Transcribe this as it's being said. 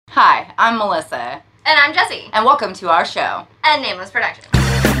Hi, I'm Melissa. And I'm Jessie. And welcome to our show. And Nameless Production.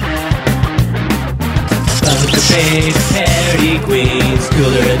 Fairy queens,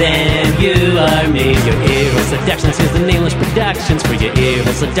 cooler than you are me. Your ear seductions is the Nameless Productions. For your ear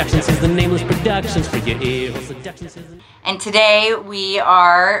seductions is the Nameless Productions. For your ear seductions is the... And today we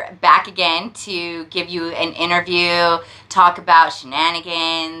are back again to give you an interview, talk about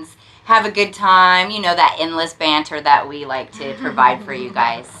shenanigans, have a good time, you know, that endless banter that we like to provide for you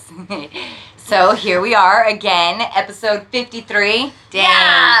guys. So here we are again, episode 53. Dang.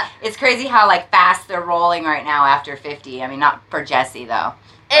 Yeah. It's crazy how fast they're rolling right now after 50. I mean, not for Jessie though.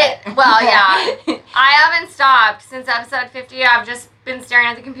 Well, yeah. I haven't stopped since episode 50. I've just been staring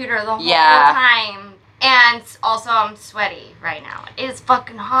at the computer the whole time. And also I'm sweaty right now. It is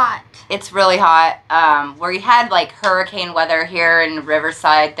fucking hot. It's really hot. We had hurricane weather here in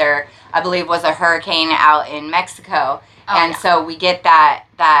Riverside. There, I believe, was a hurricane out in Mexico. So we get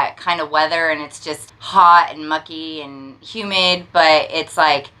that kind of weather, and it's just hot and mucky and humid, but it's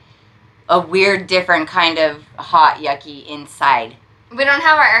like a weird, different kind of hot, yucky inside. We don't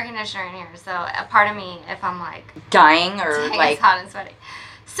have our air conditioner in here, so a part of me, if I'm dying or it's hot and sweaty.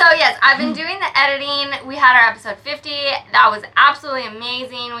 So yes, I've been doing the editing. We had our episode 50. That was absolutely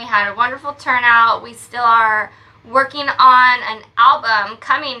amazing. We had a wonderful turnout. We still are working on an album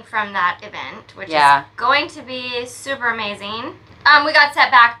coming from that event, which is going to be super amazing. We got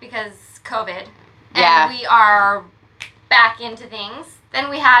set back because COVID, and we are back into things. Then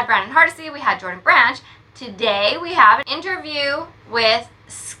we had Brandon Hardesty, we had Jordan Branch. Today we have an interview with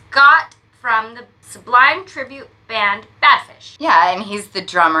Scott from the Sublime tribute band Badfish. Yeah, and he's the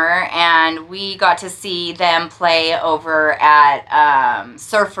drummer, and we got to see them play over at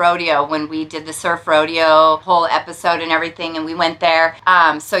Surf Rodeo when we did the Surf Rodeo whole episode and everything, and we went there.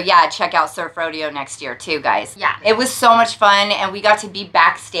 So yeah, check out Surf Rodeo next year too, guys. Yeah. It was so much fun, and we got to be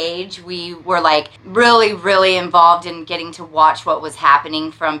backstage. We were really, really involved in getting to watch what was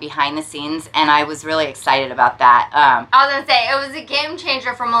happening from behind the scenes, and I was really excited about that. I was gonna say, it was a game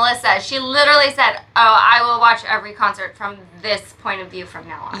changer for Melissa. She literally said, "Oh, I will watch every concert from this point of view from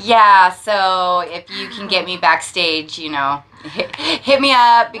now on." Yeah, so if you can get me backstage, you know, hit me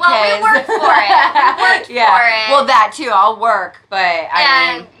up, because... Well, we worked for it. We worked for it. Well, that too, I'll work, but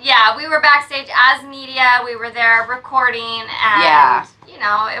I mean... Yeah, we were backstage as media. We were there recording, and, you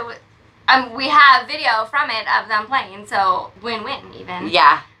know, it was... we have video from it of them playing, so win-win even.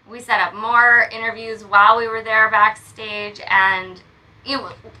 Yeah. We set up more interviews while we were there backstage, and...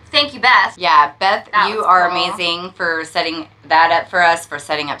 Thank you, Beth. Yeah, Beth, you are cool. amazing for setting that up for us, for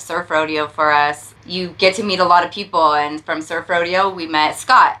setting up Surf Rodeo for us. You get to meet a lot of people, and from Surf Rodeo, we met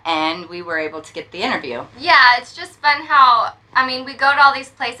Scott, and we were able to get the interview. Yeah, it's just fun how, I mean, we go to all these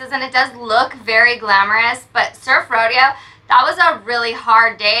places, and it does look very glamorous, but Surf Rodeo, that was a really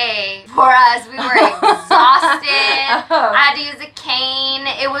hard day for us. We were exhausted. I had to use a cane.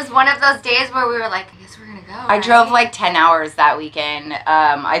 It was one of those days where we were like, I guess we're going to go. I drove 10 hours that weekend.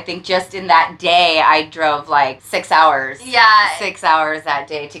 I think just in that day, I drove 6 hours. Yeah. 6 hours that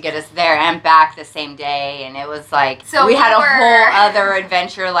day to get us there and back the same day. And it was so we had a whole other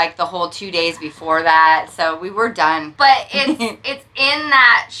adventure the whole 2 days before that. So we were done. But it's in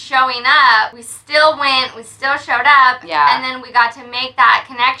that showing up. We still went. We still showed up. Yeah. And then we got to make that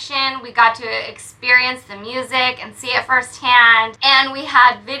connection. We got to experience the music and see it firsthand. And we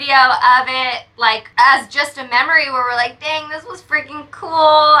had video of it, as just a memory where we're like, dang, this was freaking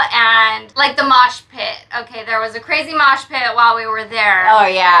cool. And, the mosh pit. Okay, there was a crazy mosh pit while we were there. Oh,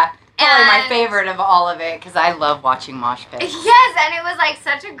 yeah. Probably my favorite of all of it, because I love watching mosh pits. Yes, and it was,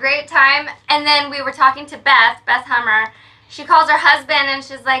 such a great time. And then we were talking to Beth Hummer. She calls her husband, and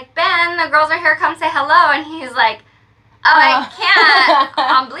she's like, Ben, the girls are here, come say hello. And he's like, oh, I can't.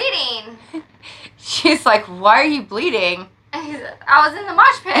 I'm bleeding. She's like, why are you bleeding? I was in the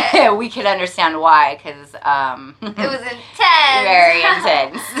mosh pit. We could understand why, because it was intense. Very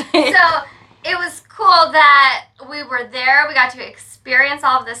intense. So it was cool that we were there. We got to experience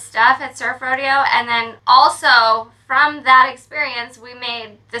all of this stuff at Surf Rodeo, and then also from that experience, we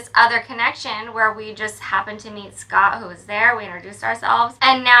made this other connection where we just happened to meet Scott, who was there. We introduced ourselves,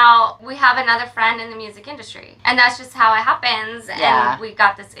 and now we have another friend in the music industry. And that's just how it happens. Yeah. And we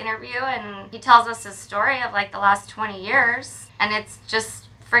got this interview, and he tells us his story of the last 20 years, and it's just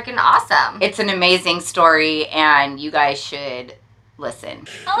freaking awesome. It's an amazing story, and you guys should listen.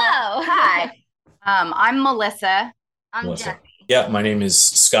 Hello. Hi. I'm Melissa. I'm Jessie. Yeah, my name is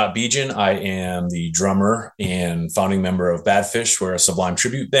Scott Beejan. I am the drummer and founding member of Badfish. We're a Sublime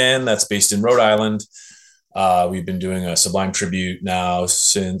tribute band that's based in Rhode Island. We've been doing a Sublime tribute now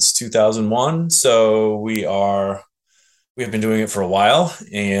since 2001. So we are we've been doing it for a while,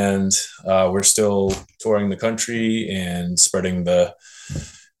 and we're still touring the country and spreading the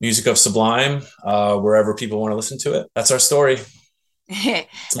music of Sublime wherever people want to listen to it. That's our story.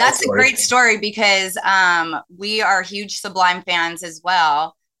 That's a great story because we are huge Sublime fans as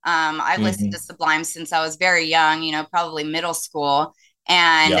well. I've listened to Sublime since I was very young, probably middle school.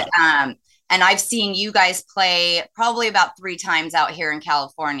 And and I've seen you guys play probably about 3 times out here in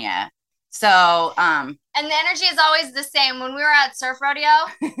California. So and the energy is always the same. When we were at Surf Rodeo,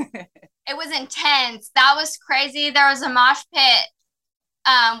 it was intense. That was crazy. There was a mosh pit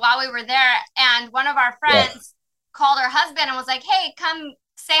while we were there, and one of our friends called her husband and was like, "Hey, come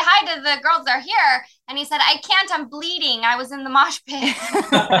say hi to the girls that are here." And he said, "I can't, I'm bleeding. I was in the mosh pit."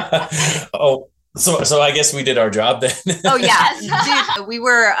 So I guess we did our job then. Oh yeah. Dude, we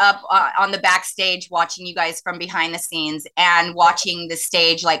were up on the backstage watching you guys from behind the scenes and watching the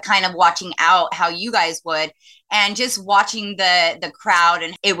stage, like kind of watching out how you guys would, and just watching the crowd,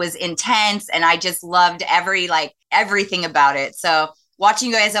 and it was intense, and I just loved everything about it. So watching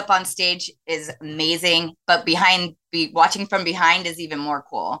you guys up on stage is amazing, but watching from behind is even more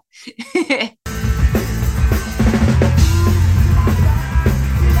cool.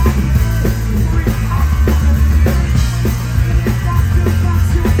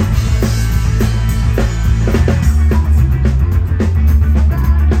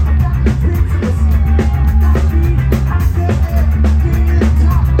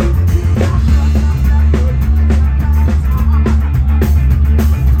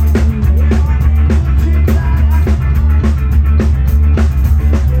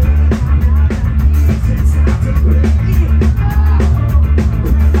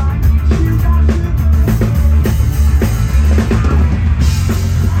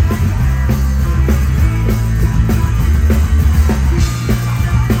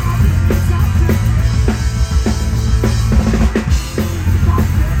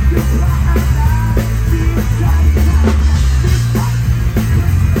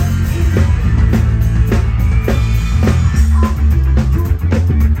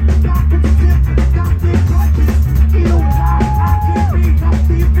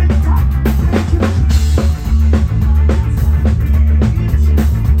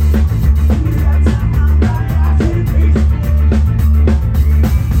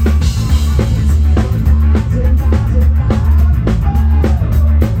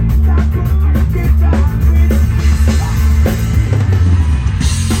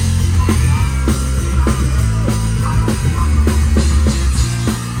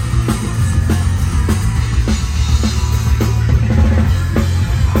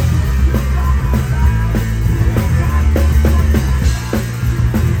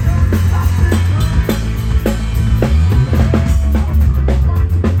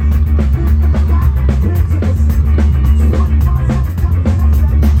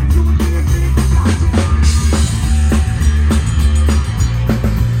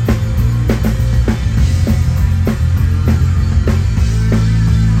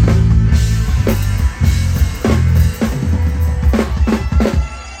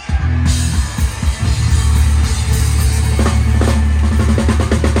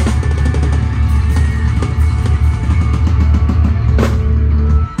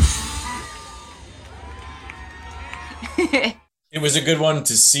 It was a good one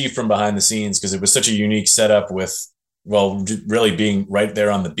to see from behind the scenes because it was such a unique setup with, really being right there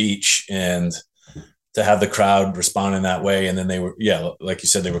on the beach and to have the crowd respond in that way. And then they were, like you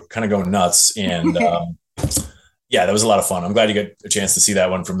said, they were kind of going nuts. And that was a lot of fun. I'm glad you got a chance to see that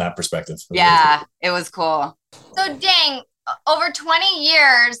one from that perspective. It was cool. So dang, over 20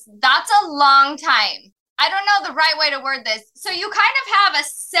 years, that's a long time. I don't know the right way to word this. So you kind of have a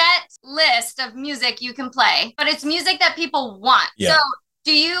set list of music you can play, but it's music that people want. Yeah. So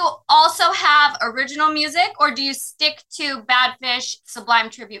do you also have original music, or do you stick to Badfish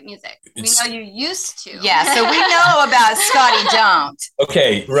Sublime tribute music? We know you used to. Yeah, so we know about Scotty Don't.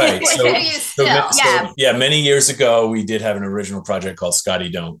 Okay, right. So many years ago, we did have an original project called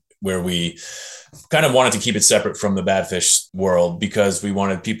Scotty Don't, where we kind of wanted to keep it separate from the Badfish world because we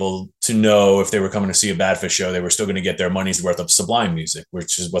wanted people to know if they were coming to see a Badfish show, they were still going to get their money's worth of Sublime music,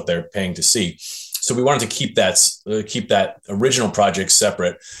 which is what they're paying to see. So we wanted to keep that original project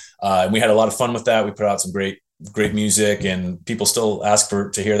separate. And we had a lot of fun with that. We put out some great music, and people still ask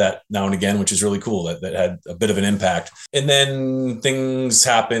to hear that now and again, which is really cool. That had a bit of an impact. And then things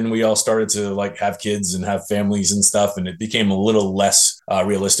happened. We all started to have kids and have families and stuff. And it became a little less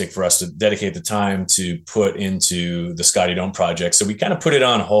realistic for us to dedicate the time to put into the Scotty Don't project. So we kind of put it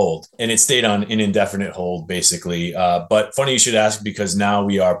on hold, and it stayed on an indefinite hold, basically. But funny you should ask, because now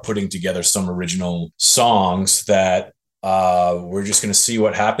we are putting together some original songs that We're just going to see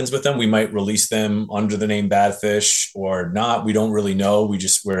what happens with them. We might release them under the name Badfish or not. We don't really know.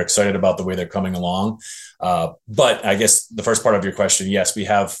 We're excited about the way they're coming along. But I guess the first part of your question, yes, we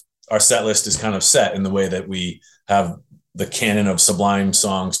have our set list is kind of set in the way that we have the canon of Sublime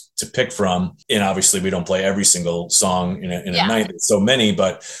songs to pick from. And obviously we don't play every single song in a night. There's so many,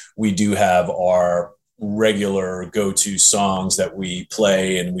 but we do have our regular go-to songs that we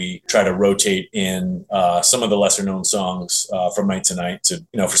play, and we try to rotate in some of the lesser known songs from night to night to,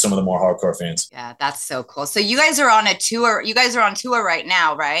 for some of the more hardcore fans. Yeah, that's so cool. So you guys are on a tour. You guys are on tour right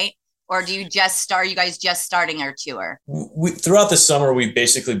now, right? Or do you you guys just starting your tour? Throughout the summer, we've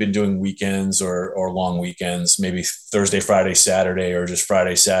basically been doing weekends or long weekends, maybe Thursday, Friday, Saturday, or just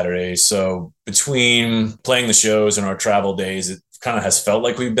Friday, Saturday. So between playing the shows and our travel days, it kind of has felt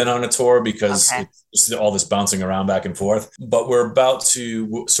like we've been on a tour because it's all this bouncing around back and forth. But we're about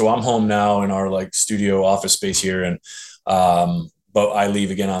to, so I'm home now in our like studio office space here. And, but I leave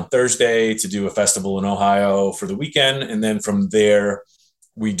again on Thursday to do a festival in Ohio for the weekend. And then from there,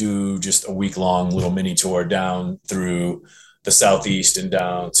 we do just a week-long little mini tour down through the Southeast and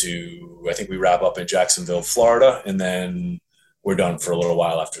down to, I think we wrap up in Jacksonville, Florida, and then we're done for a little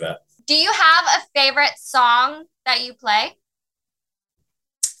while after that. Do you have a favorite song that you play?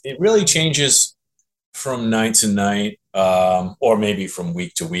 It really changes from night to night, or maybe from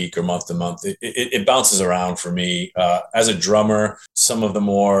week to week or month to month. It bounces around for me. As a drummer, some of the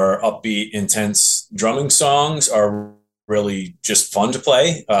more upbeat, intense drumming songs are really just fun to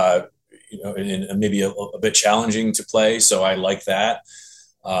play, and maybe a bit challenging to play. So I like that.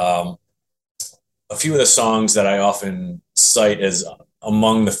 A few of the songs that I often cite as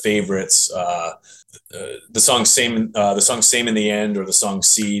among the favorites, the song "Same in the End" or the song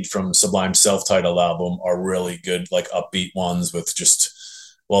 "Seed" from Sublime's self-titled album are really good, like upbeat ones with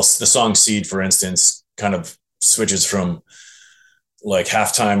the song "Seed," for instance, kind of switches from like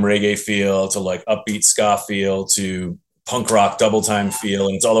halftime reggae feel to like upbeat ska feel to punk rock double time feel,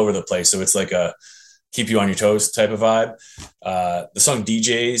 and it's all over the place. So it's like a keep you on your toes type of vibe. The song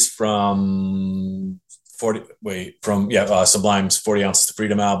 "DJs" from Sublime's 40 Ounces to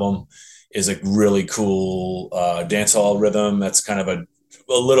Freedom album is a really cool dancehall rhythm. That's kind of a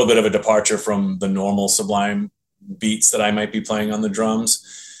little bit of a departure from the normal Sublime beats that I might be playing on the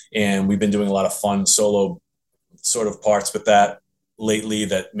drums. And we've been doing a lot of fun solo sort of parts with that lately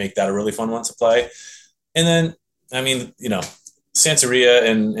that make that a really fun one to play. And then, I mean, Santeria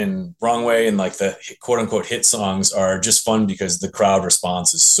and Wrong Way and like the quote unquote hit songs are just fun because the crowd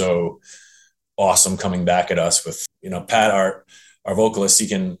response is so awesome coming back at us with, Pat, our vocalist, he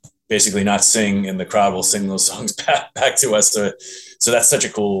can basically not sing and the crowd will sing those songs back to us. So that's such a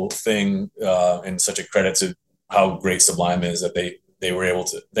cool thing, and such a credit to how great Sublime is that they were able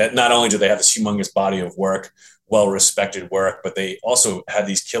to, that not only do they have this humongous body of work, well-respected work, but they also had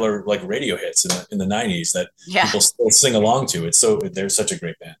these killer like radio hits in the 90s that people still sing along to. They're such a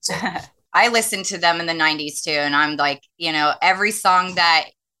great band. So. I listened to them in the 90s too. And I'm like, every song that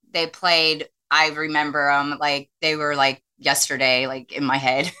they played, I remember them like they were like yesterday, like in my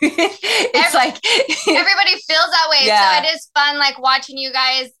head. It's like everybody feels that way. Yeah. So it is fun, like watching you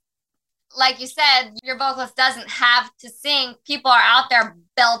guys. Like you said, your vocalist doesn't have to sing. People are out there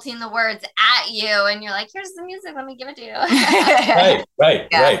belting the words at you, and you're like, "Here's the music. Let me give it to you." Right.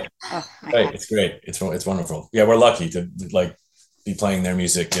 Oh, right. It's great. It's wonderful. Yeah, we're lucky to like be playing their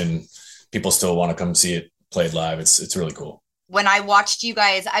music, and people still want to come see it played live. It's really cool. When I watched you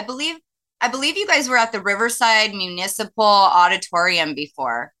guys, I believe you guys were at the Riverside Municipal Auditorium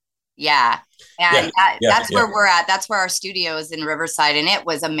before. Yeah. And that's where we're at. That's where our studio is, in Riverside. And it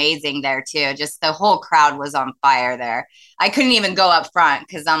was amazing there too. Just the whole crowd was on fire there. I couldn't even go up front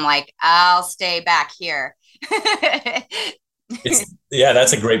because I'm like, I'll stay back here.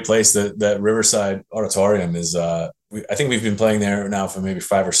 That's a great place. That Riverside Auditorium is, I think we've been playing there now for maybe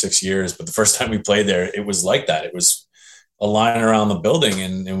 5 or 6 years, but the first time we played there, it was like that. It was a line around the building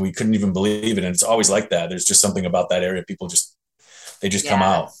and we couldn't even believe it. And it's always like that. There's just something about that area. People they just come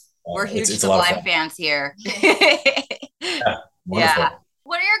out. We're huge Sublime fans here. Yeah. What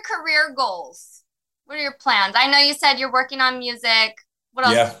are your career goals? What are your plans? I know you said you're working on music. What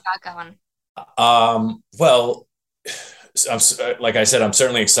else have you got going? Well, like I said, I'm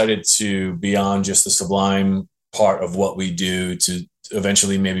certainly excited to be on just the Sublime part of what we do, to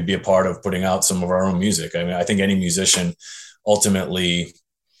eventually maybe be a part of putting out some of our own music. I mean, I think any musician ultimately,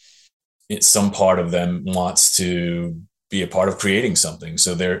 some part of them wants to be a part of creating something.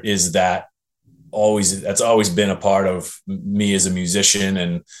 So there is that's always been a part of me as a musician.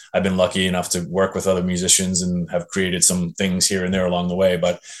 And I've been lucky enough to work with other musicians and have created some things here and there along the way,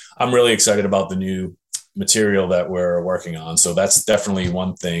 but I'm really excited about the new material that we're working on. So that's definitely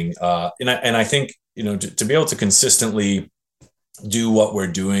one thing. And I think, to be able to consistently do what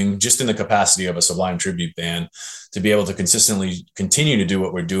we're doing just in the capacity of a Sublime tribute band, to be able to consistently continue to do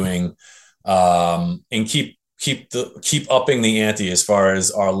what we're doing, and keep upping the ante as far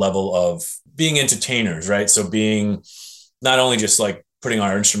as our level of being entertainers, right? So being not only just like putting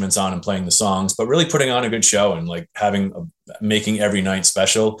our instruments on and playing the songs, but really putting on a good show and like making every night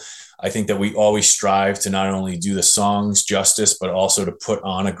special. I think that we always strive to not only do the songs justice, but also to put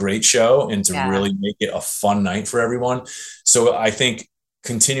on a great show and to really make it a fun night for everyone. So I think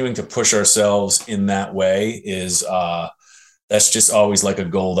continuing to push ourselves in that way is, that's just always like a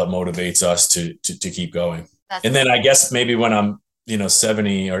goal that motivates us to keep going. And then I guess maybe when I'm,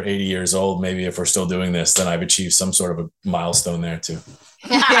 70 or 80 years old, maybe if we're still doing this, then I've achieved some sort of a milestone there too.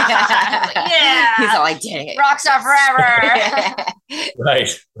 Yeah. He's all, I did it. Rockstar forever. Right.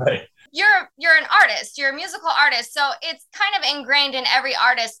 You're an artist. You're a musical artist. So it's kind of ingrained in every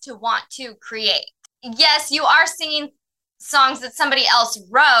artist to want to create. Yes, you are singing songs that somebody else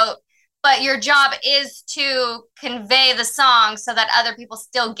wrote, but your job is to convey the song so that other people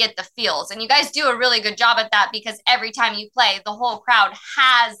still get the feels. And you guys do a really good job at that, because every time you play, the whole crowd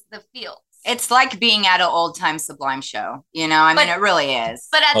has the feels. It's like being at an old time Sublime show, I mean, it really is.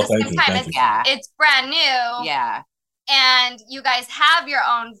 But at the same time, it's brand new. Yeah. And you guys have your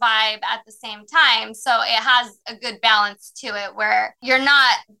own vibe at the same time. So it has a good balance to it where you're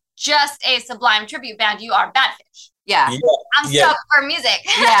not just a Sublime tribute band, you are Badfish. Yeah. I'm stoked for music.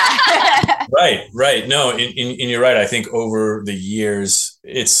 Yeah. Right. No, and you're right. I think over the years,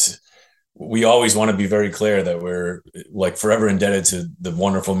 we always want to be very clear that we're like forever indebted to the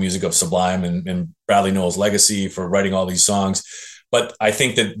wonderful music of Sublime and Bradley Nowell's legacy for writing all these songs. But I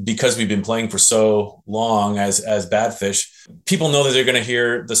think that because we've been playing for so long as Badfish, people know that they're going to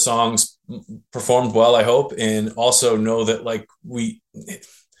hear the songs performed well, I hope, and also know that like we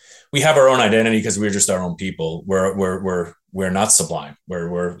have our own identity because we're just our own people. We're not Sublime.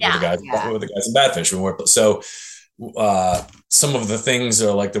 We're the guys. We're the guys in Badfish. So some of the things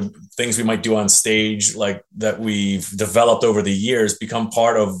are like the things we might do on stage, like that we've developed over the years, become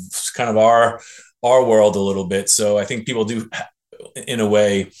part of kind of our world a little bit. So I think people do, in a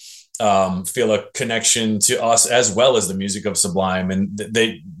way, feel a connection to us as well as the music of Sublime, and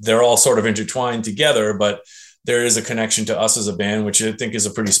they're all sort of intertwined together, but there is a connection to us as a band, which I think is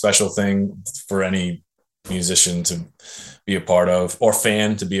a pretty special thing for any musician to be a part of or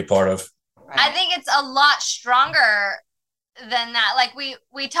fan to be a part of. I think it's a lot stronger than that. Like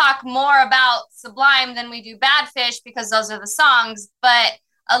we talk more about Sublime than we do Badfish because those are the songs, but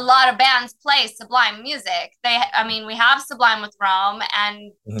a lot of bands play Sublime music. We have Sublime with Rome,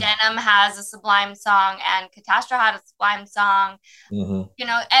 and Denim has a Sublime song, and Catastrophe had a Sublime song.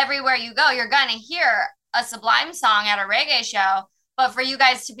 Everywhere you go, you're going to hear a Sublime song at a reggae show. But for you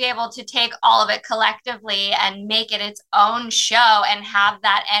guys to be able to take all of it collectively and make it its own show and have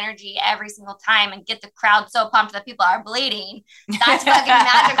that energy every single time and get the crowd so pumped that people are bleeding, that's fucking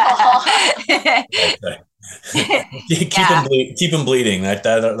magical. Keep them bleeding.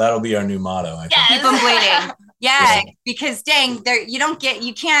 That'll be our new motto. I think. Yes. Keep them bleeding. Yeah, because dang,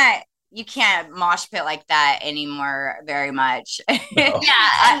 you can't mosh pit like that anymore very much. No.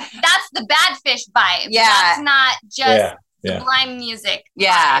 Yeah, that's the Badfish vibe. Yeah, that's not just Sublime music.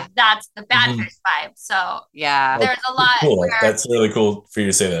 Yeah, vibe. That's the Badfish vibe. So there's a lot. Cool. That's really cool for you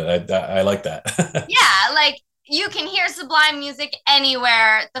to say that. I like that. Yeah, like you can hear Sublime music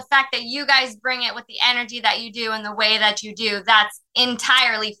anywhere. The fact that you guys bring it with the energy that you do and the way that you do, that's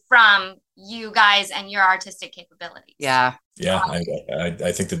entirely from you guys and your artistic capabilities. Yeah. Yeah,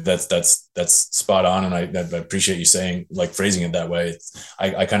 I think that's spot on, and I appreciate you phrasing it that way.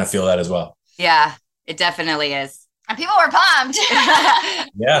 I kind of feel that as well. Yeah, it definitely is. And people were pumped.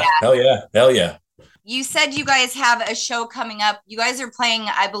 Yeah, hell yeah. You said you guys have a show coming up. You guys are playing,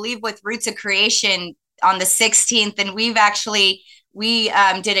 I believe, with Roots of Creation on the 16th, and we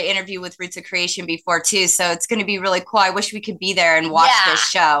did an interview with Roots of Creation before too, so it's going to be really cool. I wish we could be there and watch this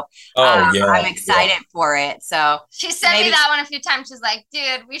show. I'm excited for it. So she sent me that one a few times. She's like,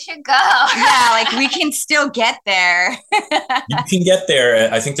 dude, we should go. Yeah, like we can still get there. You can get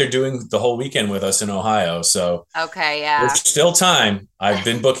there. I think they're doing the whole weekend with us in Ohio, so okay, yeah, there's still time. I've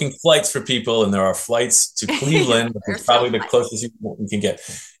been booking flights for people, and there are flights to Cleveland, which is probably the closest we can get.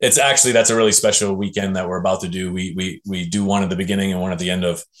 That's a really special weekend that we're about to do. We do one at the beginning and one at the end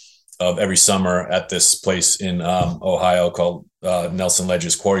of every summer at this place in Ohio called Nelson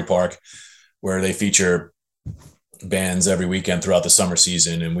Ledges Quarry Park, where they feature bands every weekend throughout the summer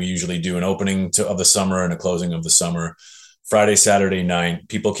season. And we usually do an opening of the summer and a closing of the summer. Friday, Saturday night.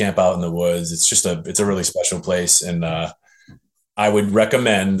 People camp out in the woods. It's a really special place. And I would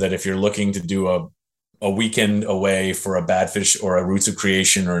recommend that if you're looking to do a weekend away for a Badfish or a Roots of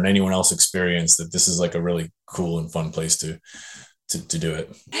Creation or an anyone else experience, that this is like a really cool and fun place to do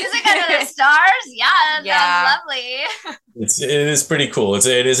it. Music under the stars, yeah, that's lovely. It is pretty cool.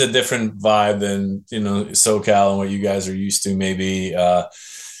 It is a different vibe than SoCal and what you guys are used to. Maybe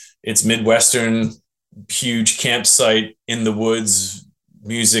it's Midwestern, huge campsite in the woods,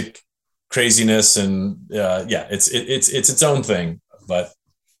 music, craziness, and it's its own thing. But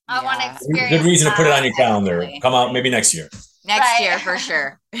I want to experience. Good reason to put it on your calendar. Come out maybe next year. Next year for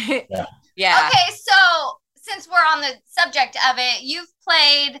sure. Yeah. Okay, so since we're on the subject of it, you've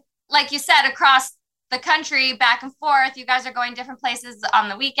played, like you said, across the country, back and forth. You guys are going different places on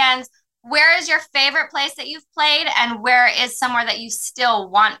the weekends. Where is your favorite place that you've played, and where is somewhere that you still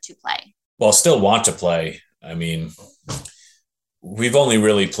want to play? Well, still want to play. I mean, we've only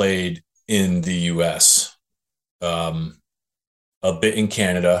really played in the US, a bit in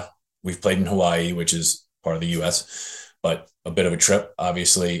Canada. We've played in Hawaii, which is part of the US, but a bit of a trip,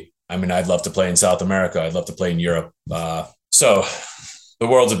 obviously. I mean, I'd love to play in South America. I'd love to play in Europe. So the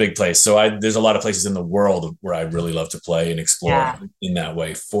world's a big place. So there's a lot of places in the world where I'd really love to play and explore in that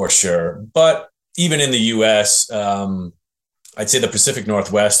way, for sure. But even in the US, I'd say the Pacific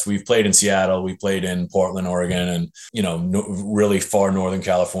Northwest, we've played in Seattle, we played in Portland, Oregon, and, really far Northern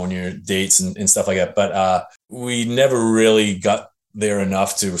California dates and stuff like that. But we never really got there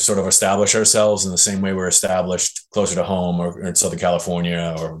enough to sort of establish ourselves in the same way we're established closer to home or in Southern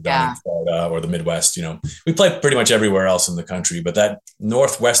California or down in Florida or the Midwest. We play pretty much everywhere else in the country, but that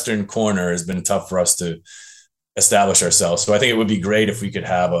Northwestern corner has been tough for us to establish ourselves. So I think it would be great if we could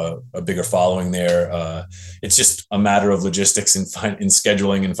have a bigger following there. It's just a matter of logistics and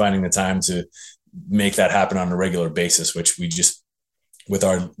scheduling and finding the time to make that happen on a regular basis, which we just, with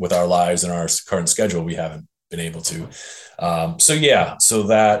our lives and our current schedule, we haven't been able to. So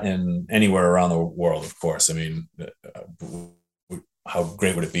that, and anywhere around the world, of course. I mean, how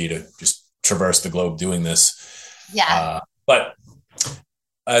great would it be to just traverse the globe doing this? Yeah. But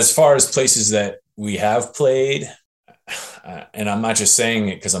as far as places that we have played, and I'm not just saying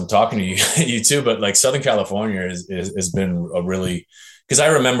it because I'm talking to you too, but like Southern California has been a really, because I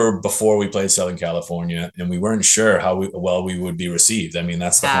remember before we played Southern California and we weren't sure how well we would be received. I mean,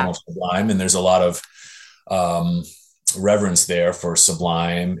 that's the home of Sublime, and there's a lot of reverence there for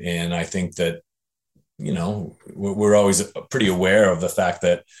Sublime. And I think that, we're always pretty aware of the fact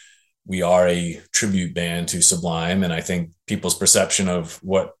that we are a tribute band to Sublime. And I think people's perception of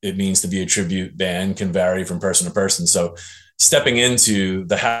what it means to be a tribute band can vary from person to person. So stepping into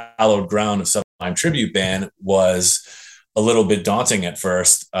the hallowed ground of Sublime tribute band was a little bit daunting at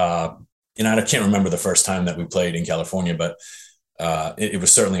first. I can't remember the first time that we played in California, but it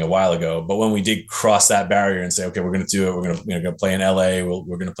was certainly a while ago. But when we did cross that barrier and say, okay, we're going to do it, we're going to play in LA,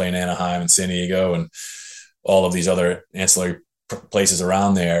 we're going to play in Anaheim and San Diego and all of these other ancillary places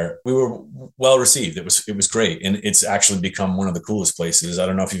around there, we were well received. It was great. And it's actually become one of the coolest places. I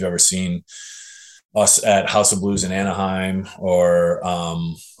don't know if you've ever seen us at House of Blues in Anaheim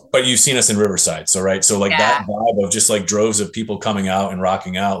but you've seen us in Riverside. So that vibe of just like droves of people coming out and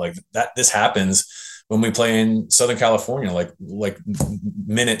rocking out like that, this happens when we play in Southern California, like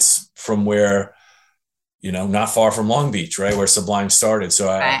minutes from where, not far from Long Beach, right, where Sublime started. So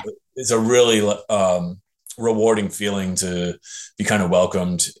it's a really rewarding feeling to be kind of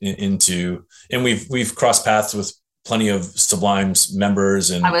welcomed into, and we've crossed paths with plenty of Sublime's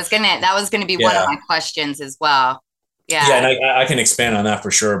members. And that was gonna be one of my questions as well. And I can expand on that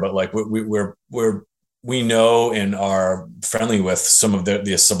for sure. But like we know and are friendly with some of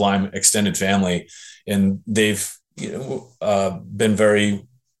the Sublime extended family, and they've been very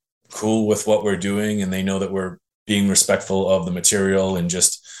cool with what we're doing, and they know that we're being respectful of the material and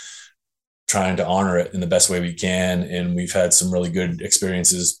just trying to honor it in the best way we can. And we've had some really good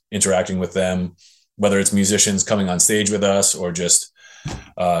experiences interacting with them, whether it's musicians coming on stage with us or just,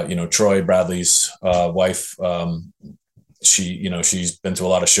 Troy Bradley's wife. She's been to a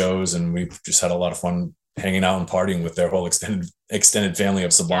lot of shows, and we've just had a lot of fun hanging out and partying with their whole extended family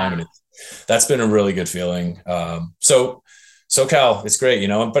of Sublime. And that's been a really good feeling. So SoCal, it's great,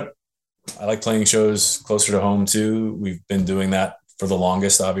 but I like playing shows closer to home too. We've been doing that for the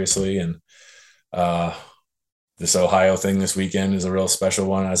longest, obviously. And this Ohio thing this weekend is a real special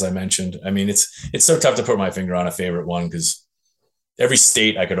one, as I mentioned. I mean, it's so tough to put my finger on a favorite one because every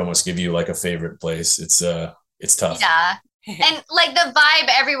state I could almost give you like a favorite place. It's tough. Yeah. And like the vibe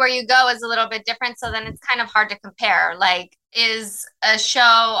everywhere you go is a little bit different. So then it's kind of hard to compare. Like, is a show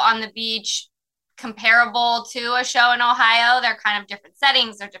on the beach comparable to a show in Ohio. They're kind of different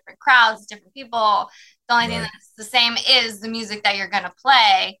settings, they're different crowds, different people. The only thing that's the same is the music that you're going to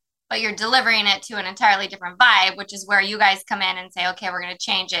play, but you're delivering it to an entirely different vibe, which is where you guys come in and say, okay, we're going to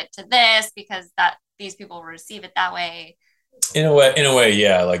change it to this because these people will receive it that way. In a way,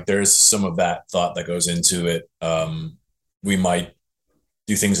 yeah. Like there's some of that thought that goes into it. We might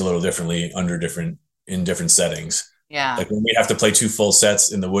do things a little differently in different settings. Yeah. Like when we have to play 2 full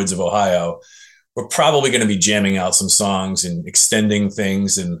sets in the woods of Ohio, we're probably going to be jamming out some songs and extending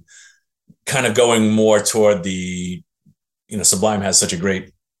things and kind of going more toward the, Sublime has such a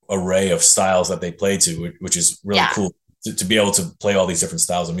great array of styles that they play to, which is really cool to be able to play all these different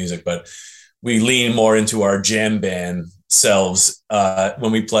styles of music. But we lean more into our jam band selves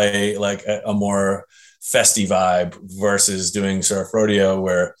when we play like a more festy vibe versus doing Surf Rodeo,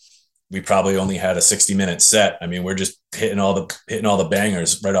 where we probably only had a 60-minute set. I mean, we're just hitting all the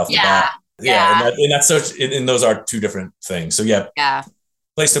bangers right off the bat. Yeah. And those are 2 different things. So yeah.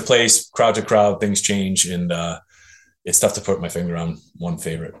 Place to place, crowd to crowd, things change, and it's tough to put my finger on one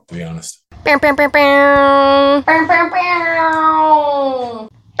favorite, to be honest. Smoke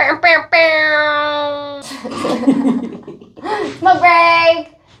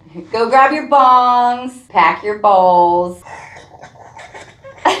break. Go grab your bongs, pack your bowls.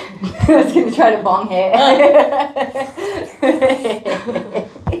 I was gonna try to bong hit.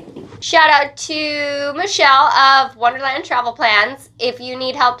 Shout out to Michelle of Wonderland Travel Plans. If you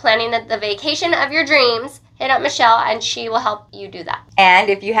need help planning the vacation of your dreams, hit up Michelle and she will help you do that. And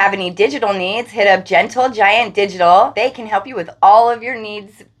if you have any digital needs, hit up Gentle Giant Digital. They can help you with all of your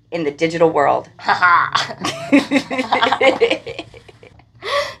needs in the digital world.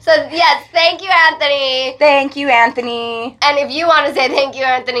 So yes, thank you, Anthony. Thank you, Anthony. And if you want to say thank you,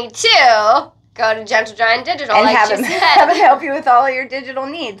 Anthony, too, go to Gentle Giant Digital. And have him help you with all your digital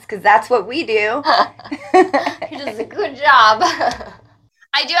needs, because that's what we do. He does a good job.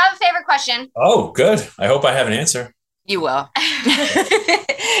 I do have a favorite question. Oh, good. I hope I have an answer. You will. You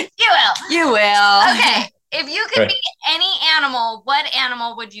will. You will. Okay. If you could be any animal, what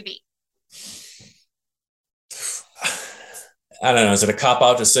animal would you be? I don't know. Is it a cop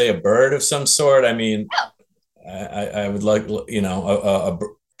out to say a bird of some sort? I mean, I would like,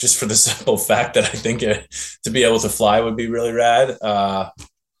 just for the simple fact that I think to be able to fly would be really rad. I'm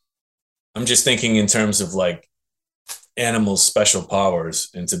just thinking in terms of like animals' special powers,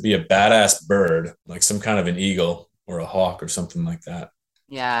 and to be a badass bird, like some kind of an eagle or a hawk or something like that.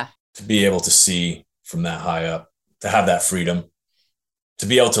 Yeah. To be able to see from that high up, to have that freedom, to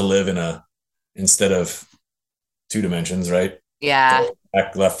be able to live instead of 2 dimensions, right? Yeah.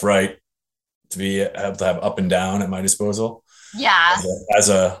 Back, left, right, to be able to have up and down at my disposal. Yeah. As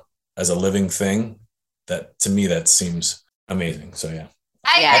a living thing, that to me that seems amazing. So yeah.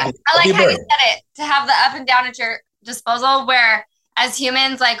 I like how you said it, to have the up and down at your disposal, where as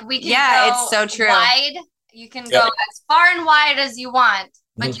humans, like we can go it's so true. wide. You can go as far and wide as you want,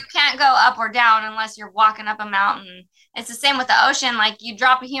 but you can't go up or down unless you're walking up a mountain. It's the same with the ocean. Like you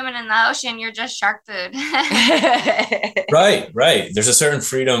drop a human in the ocean, you're just shark food. Right. There's a certain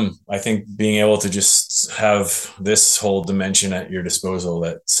freedom, I think, being able to just have this whole dimension at your disposal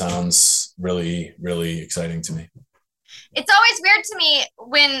that sounds really, really exciting to me. It's always weird to me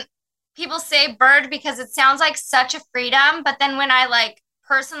when people say bird, because it sounds like such a freedom. But then when I like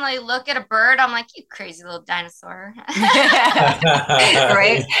personally look at a bird, I'm like, you crazy little dinosaur. Right?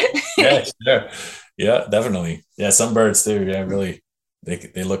 Yeah, sure. Yeah, definitely. Yeah, some birds too. Yeah, really,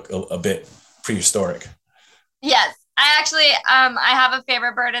 they look a bit prehistoric. Yes, I actually I have a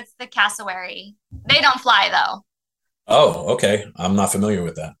favorite bird. It's the cassowary. They don't fly though. Oh, okay. I'm not familiar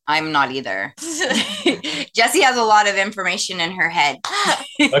with that. I'm not either. Jessie has a lot of information in her head.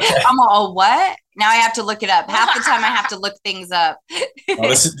 Okay. I'm all, what? Now I have to look it up. Half the time I have to look things up.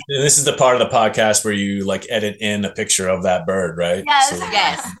 This is the part of the podcast where you like edit in a picture of that bird, right? Yes.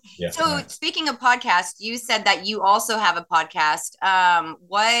 Yes. Yeah. So speaking of podcasts, you said that you also have a podcast.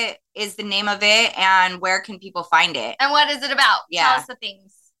 What is the name of it and where can people find it? And what is it about? Yeah. Tell us the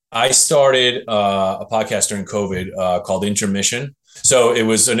things. I started a podcast during COVID called Intermission. So it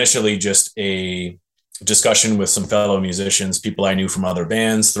was initially just a discussion with some fellow musicians, people I knew from other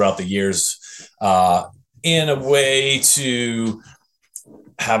bands throughout the years, in a way to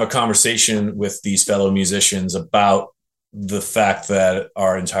have a conversation with these fellow musicians about the fact that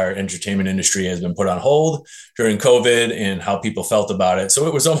our entire entertainment industry has been put on hold during COVID and how people felt about it. So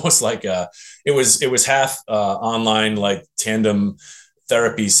it was almost like it was half online, like tandem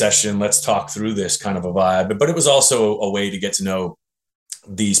therapy session. Let's talk through this kind of a vibe, but it was also a way to get to know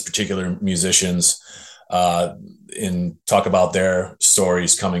these particular musicians and talk about their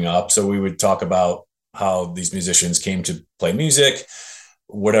stories coming up. So we would talk about how these musicians came to play music,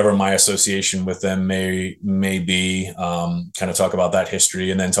 whatever my association with them may be, kind of talk about that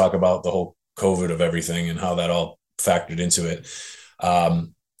history, and then talk about the whole COVID of everything and how that all factored into it.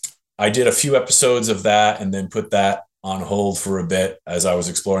 I did a few episodes of that and then put that on hold for a bit as I was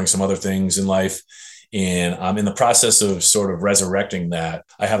exploring some other things in life. And I'm in the process of sort of resurrecting that.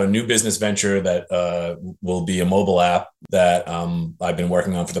 I have a new business venture that will be a mobile app that I've been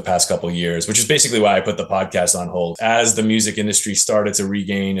working on for the past couple of years, which is basically why I put the podcast on hold as the music industry started to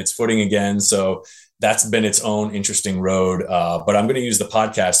regain its footing again. So that's been its own interesting road. But I'm going to use the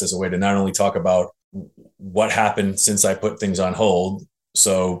podcast as a way to not only talk about what happened since I put things on hold.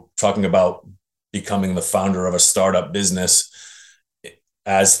 So talking about becoming the founder of a startup business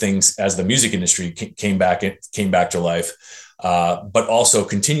as the music industry came back to life, but also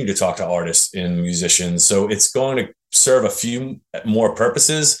continue to talk to artists and musicians. So it's going to serve a few more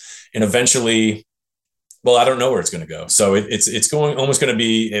purposes, and eventually, well, I don't know where it's going to go. So it's going to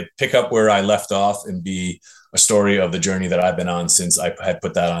be pick up where I left off and be a story of the journey that I've been on since I had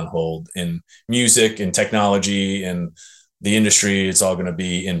put that on hold. In music and technology and the industry, it's all going to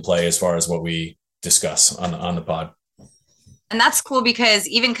be in play as far as what we discuss on the pod. And that's cool because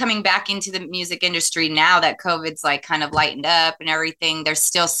even coming back into the music industry now that COVID's like kind of lightened up and everything, there's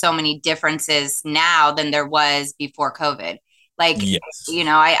still so many differences now than there was before COVID. Like, yes. You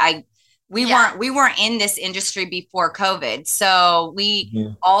know, we weren't in this industry before COVID. So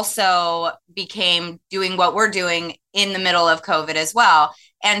we also became doing what we're doing in the middle of COVID as well.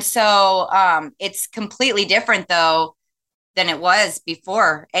 And so it's completely different though than it was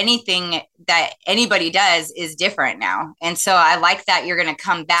before. Anything that anybody does is different now. And so I like that you're going to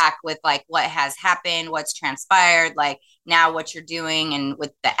come back with like what has happened, what's transpired, like now what you're doing and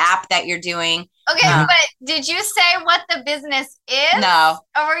with the app that you're doing. Okay, but did you say what the business is? No.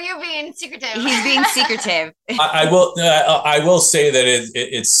 Or were you being secretive? He's being secretive. I will say that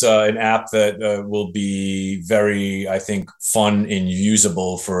it's an app that will be very, I think, fun and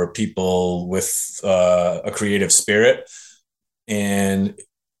usable for people with a creative spirit. And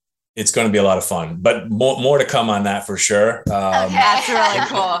it's going to be a lot of fun, but more to come on that for sure. That's really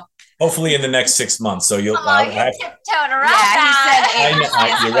cool. Hopefully in the next 6 months. So you'll tiptoed around that.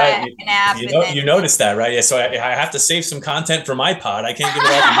 You're right. You noticed that, right? Yeah. So I have to save some content for my pod. I can't give it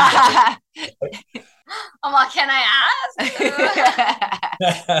all to you. Can I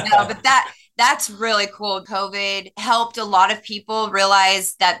ask? No, but that's really cool. COVID helped a lot of people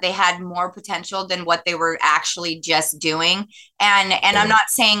realize that they had more potential than what they were actually just doing. And I'm not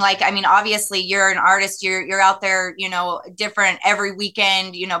saying like, I mean, obviously you're an artist, you're out there, you know, different every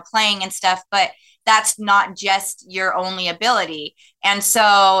weekend, you know, playing and stuff, but that's not just your only ability. And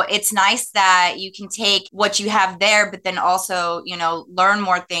so it's nice that you can take what you have there, but then also, you know, learn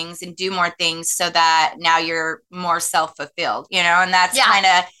more things and do more things so that now you're more self-fulfilled, you know, and that's kind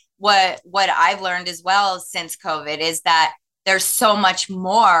of what I've learned as well since COVID is that there's so much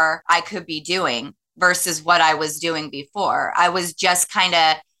more I could be doing versus what I was doing before. I was just kind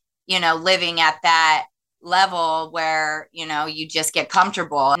of, you know, living at that level where, you know, you just get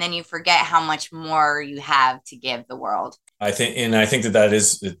comfortable and then you forget how much more you have to give the world. I think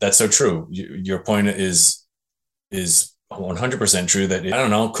that's so true. Your point is 100% true that, I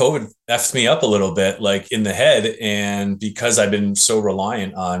don't know, COVID effed me up a little bit, like in the head. And because I've been so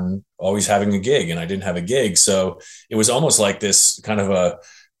reliant on always having a gig and I didn't have a gig. So it was almost like this kind of a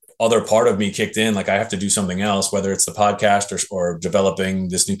other part of me kicked in, like I have to do something else, whether it's the podcast or developing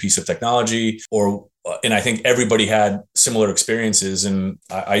this new piece of technology and I think everybody had similar experiences, and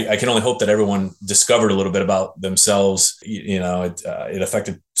I can only hope that everyone discovered a little bit about themselves. You know, it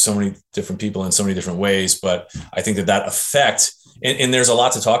affected so many different people in so many different ways, but I think that effect, and there's a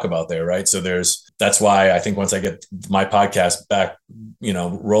lot to talk about there, right? So that's why I think once I get my podcast back, you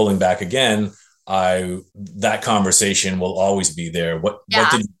know, rolling back again, that conversation will always be there. What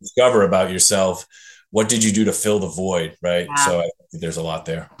did you discover about yourself? What did you do to fill the void? Right. Yeah. So I think there's a lot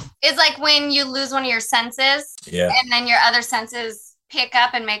there. It's like when you lose one of your senses and then your other senses pick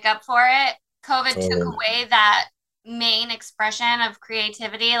up and make up for it. COVID took away that main expression of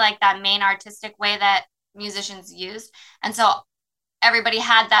creativity, like that main artistic way that musicians used. And so everybody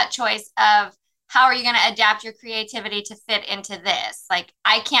had that choice of, how are you going to adapt your creativity to fit into this? Like,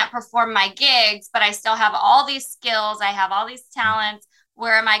 I can't perform my gigs, but I still have all these skills. I have all these talents.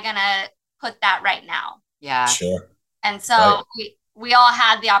 Where am I going to put that right now? Yeah. Sure. And so we all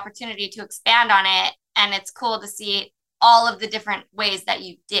had the opportunity to expand on it. And it's cool to see all of the different ways that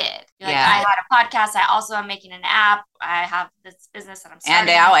you did. Like, I had a podcast. I also am making an app. I have this business that I'm and starting.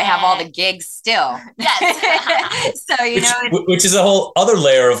 now I have all the gigs still. Yes. So, which is a whole other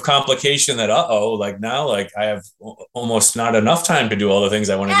layer of complication that, like now, like I have almost not enough time to do all the things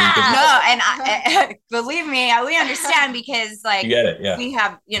I want to do. No, and believe me, we understand, because like, you get it. Yeah. We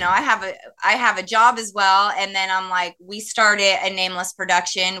have, I have a job as well. And then I'm like, we started a Nameless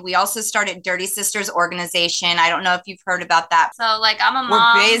Production. We also started Dirty Sisters organization. I don't know if you've heard about that. So like, I'm a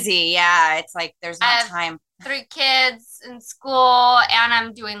mom. We're busy. Yeah. It's like, there's no time. 3 kids in school, and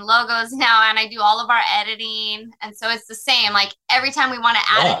I'm doing logos now, and I do all of our editing. And so it's the same. Like every time we want to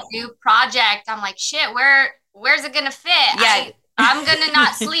add a new project, I'm like, shit, where's it gonna fit? Yeah. I'm gonna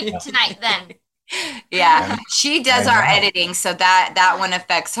not sleep tonight then. Yeah. She does our editing, so that one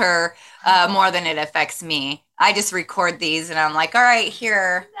affects her more than it affects me. I just record these and I'm like, all right,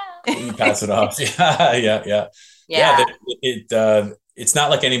 here. You pass it off. Yeah. It's not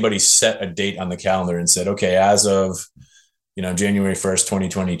like anybody set a date on the calendar and said, okay, as of, January 1st,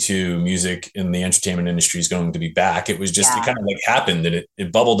 2022, music in the entertainment industry is going to be back. It was just, it kind of like happened, and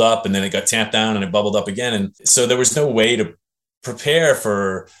it bubbled up, and then it got tamped down, and it bubbled up again. And so there was no way to prepare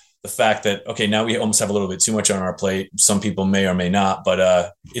for the fact that, okay, now we almost have a little bit too much on our plate. Some people may or may not,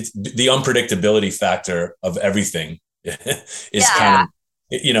 but it's the unpredictability factor of everything is kind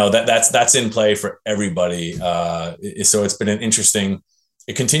of, that's in play for everybody. So it's been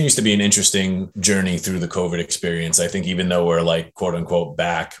it continues to be an interesting journey through the COVID experience. I think even though we're like, quote unquote,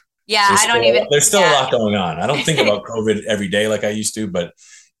 back. Yeah. There's still a lot going on. I don't think about COVID every day like I used to, but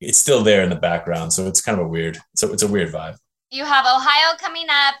it's still there in the background. So it's kind of it's a weird vibe. You have Ohio coming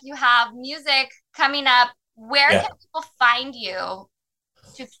up. You have music coming up. Where can people find you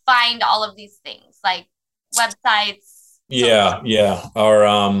to find all of these things, like websites? Yeah. Our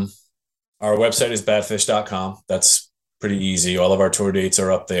website is badfish.com. That's pretty easy. All of our tour dates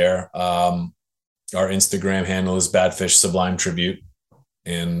are up there. Our Instagram handle is Badfish Sublime Tribute,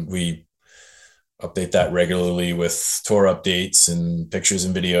 and we update that regularly with tour updates and pictures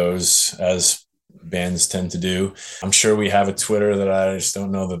and videos, as bands tend to do. I'm sure we have a Twitter that I just don't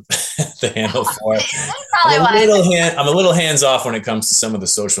know the handle for. I'm a little hands off when it comes to some of the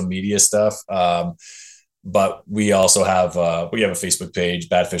social media stuff. But we also have a Facebook page.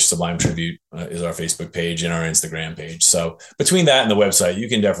 Badfish Sublime Tribute is our Facebook page, and our Instagram page. So between that and the website, you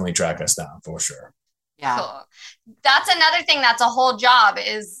can definitely track us down for sure. Yeah, cool. That's another thing. That's a whole job,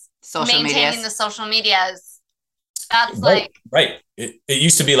 is maintaining the social medias. That's right. It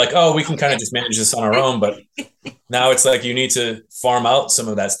used to be like, oh, we can kind of just manage this on our own, but now it's like you need to farm out some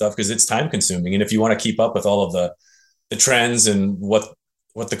of that stuff because it's time consuming. And if you want to keep up with all of the trends and what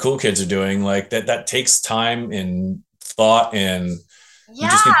the cool kids are doing, like that takes time and thought, and you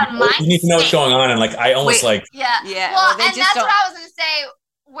need to know what's going on. And like, I almost Well, and that's what I was going to say,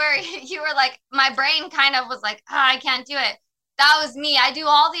 where you were like, my brain kind of was like, I can't do it. That was me. I do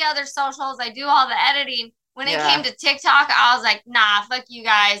all the other socials. I do all the editing. When it came to TikTok, I was like, nah, fuck you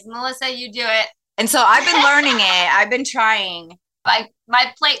guys. Melissa, you do it. And so I've been learning it. I've been trying. My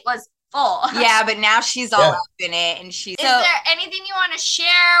plate was full. Yeah, but now she's all up in it, and Is there anything you want to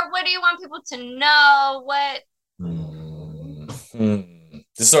share? What do you want people to know? What?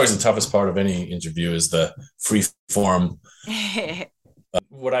 This is always the toughest part of any interview, is the free form.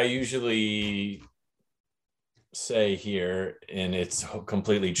 What I usually say here, and it's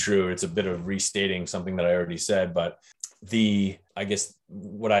completely true, it's a bit of restating something that I already said, but I guess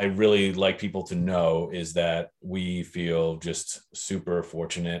what I really like people to know is that we feel just super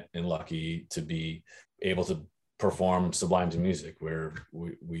fortunate and lucky to be able to perform Sublime's music, where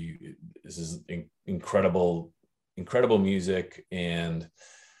this is incredible music, and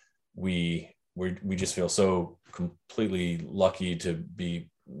we just feel so completely lucky to be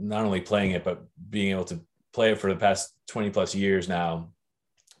not only playing it, but being able to play it for the past 20 plus years now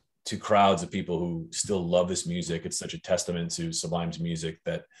to crowds of people who still love this music. It's such a testament to Sublime's music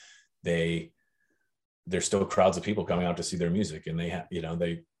that there's still crowds of people coming out to see their music, and I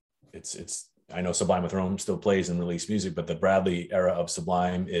know Sublime with Rome still plays and release music, but the Bradley era of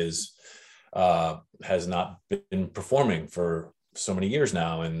Sublime has not been performing for so many years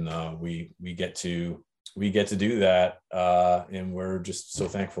now, and we get to do that, and we're just so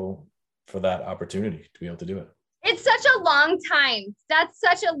thankful for that opportunity to be able to do it. It's such a long time. That's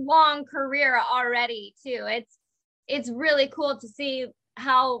such a long career already too. It's really cool to see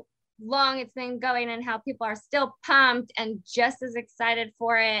how long it's been going and how people are still pumped and just as excited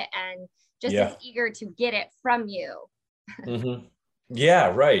for it and just as eager to get it from you. Mm-hmm.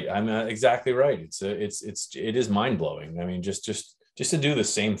 Yeah, right. I'm exactly right. It is mind blowing. I mean, just to do the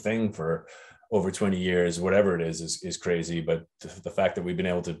same thing for over 20 years, whatever it is crazy. But the fact that we've been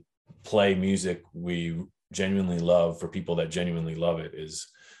able to play music we genuinely love for people that genuinely love it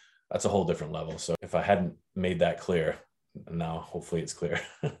that's a whole different level. So if I hadn't made that clear, now hopefully it's clear.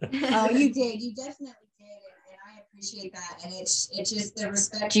 Oh, you did. You definitely did. And I appreciate that. And it's just the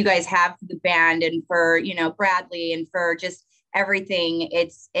respect you guys have for the band and for, you know, Bradley and for just everything.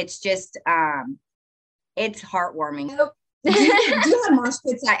 It's just, it's heartwarming. Do you have mosh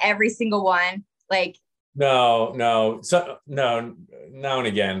pits at every single one? Like, No. So no, now and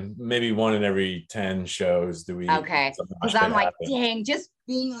again, maybe one in every 10 shows do we. Okay. Because I'm like, dang, just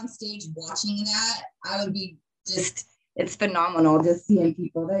being on stage watching that, I would be just, it's phenomenal just seeing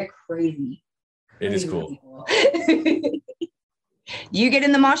people. They're crazy. It is cool. You get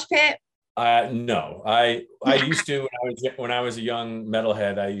in the mosh pit? No, I used to when I was a young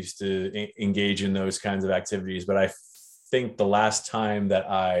metalhead. I used to engage in those kinds of activities, but I think the last time that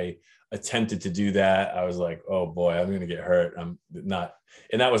I attempted to do that, I was like, oh boy, I'm gonna get hurt. I'm not,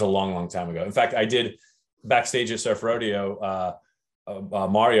 and that was a long time ago. In fact, I did backstage at Surf Rodeo.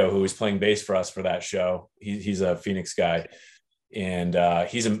 Mario, who was playing bass for us for that show, he's a Phoenix guy. And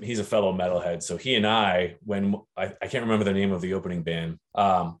he's a fellow metalhead. So he and I, when I can't remember the name of the opening band,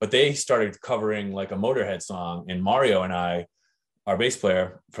 but they started covering like a Motorhead song. And Mario and I, our bass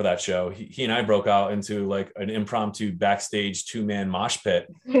player for that show, he and I broke out into like an impromptu backstage 2-man mosh pit.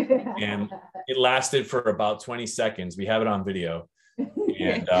 And it lasted for about 20 seconds. We have it on video.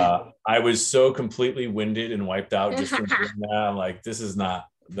 And I was so completely winded and wiped out just from doing that. I'm like, this is not.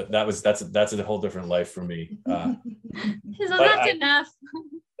 That's a whole different life for me. So that's enough.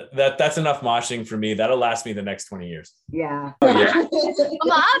 That's enough moshing for me. That'll last me the next 20 years. Yeah. Oh, that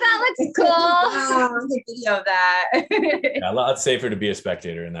looks cool. Wow, a video of that. Yeah, a lot safer to be a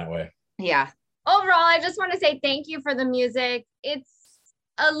spectator in that way. Yeah. Overall, I just want to say thank you for the music. It's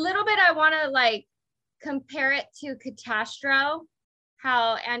a little bit, I want to like compare it to Catastro,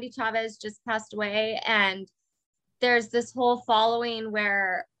 how Andy Chavez just passed away, and there's this whole following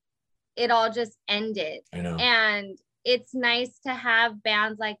where it all just ended. I know. And it's nice to have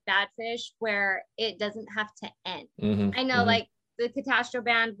bands like Badfish where it doesn't have to end. Mm-hmm. I know, like the Catastro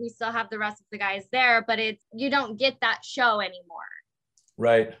band, we still have the rest of the guys there, but you don't get that show anymore.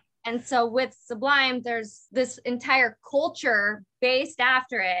 Right. And so with Sublime, there's this entire culture based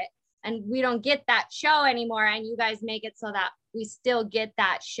after it, and we don't get that show anymore. And you guys make it so that we still get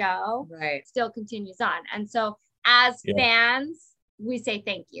that show. Right. Still continues on. And so as fans, we say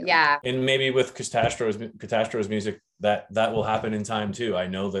thank you. Yeah. And maybe with Catastro's music, that will happen in time too. I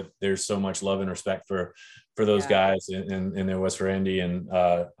know that there's so much love and respect for those guys, and there was for Andy. And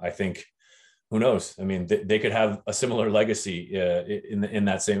I think, who knows? I mean, they could have a similar legacy in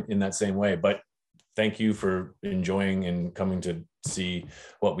that same way. But thank you for enjoying and coming to see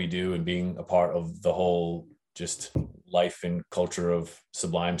what we do and being a part of the whole just life and culture of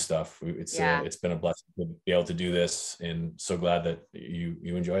Sublime stuff. It's been a blessing to be able to do this, and so glad that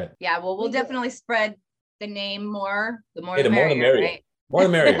you enjoy it. Yeah, well, we'll definitely spread the name more. The more, the merrier. Right? More the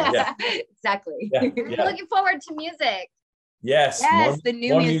merrier. Yeah, exactly. Yeah. I'm looking forward to music. Yes, the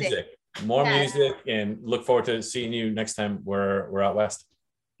new music. More music, and look forward to seeing you next time we're out west.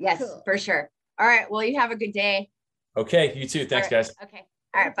 Yes, cool. For sure. All right. Well, you have a good day. Okay, you too. Thanks, guys. Okay.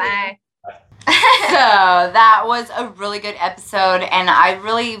 All right. Bye. So that was a really good episode, and I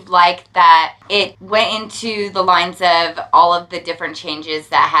really liked that it went into the lines of all of the different changes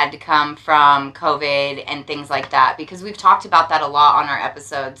that had to come from COVID and things like that, because we've talked about that a lot on our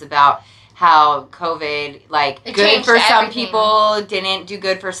episodes about how COVID, like, it good for some everything. People, didn't do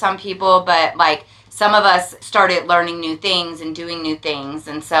good for some people, but like some of us started learning new things and doing new things.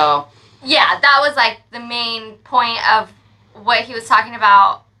 And so yeah, that was like the main point of what he was talking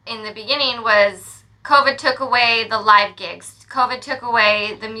about in the beginning was COVID took away the live gigs. COVID took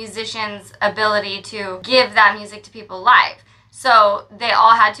away the musicians' ability to give that music to people live. So they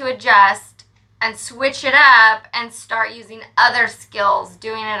all had to adjust and switch it up and start using other skills,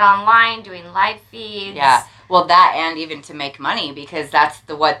 doing it online, doing live feeds. Yeah, well, that, and even to make money, because that's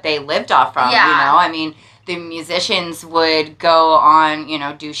what they lived off from, you know? I mean, the musicians would go on,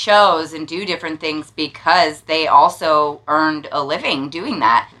 do shows and do different things because they also earned a living doing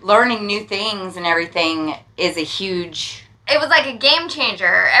that. Learning new things and everything is a huge... It was like a game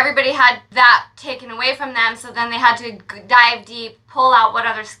changer. Everybody had that taken away from them, so then they had to dive deep, pull out what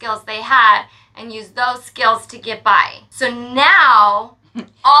other skills they had, and use those skills to get by. So now,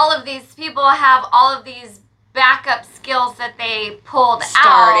 all of these people have all of these backup skills that they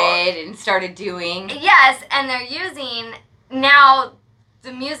started doing. Yes, and they're using, now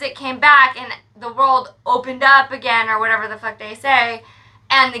the music came back and the world opened up again, or whatever the fuck they say,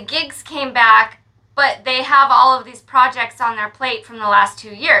 and the gigs came back. but they have all of these projects on their plate from the last 2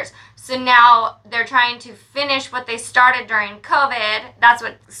 years. So now they're trying to finish what they started during COVID. That's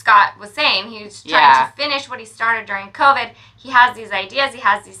what Scott was saying. He was trying to finish what he started during COVID. He has these ideas. He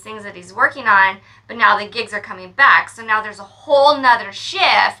has these things that he's working on, but now the gigs are coming back. So now there's a whole nother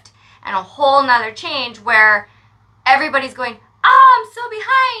shift and a whole nother change where everybody's going, I'm so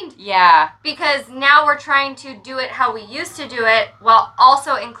behind. Yeah. Because now we're trying to do it how we used to do it while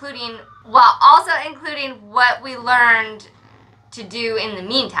also including what we learned to do in the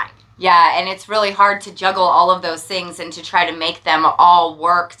meantime. Yeah, and it's really hard to juggle all of those things and to try to make them all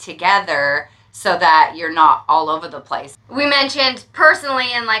work together so that you're not all over the place. We mentioned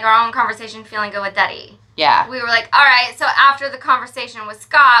personally in like our own conversation feeling good with Duddy. Yeah. We were like, all right, so after the conversation with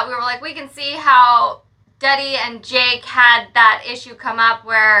Scott, we were like, we can see how Duddy and Jake had that issue come up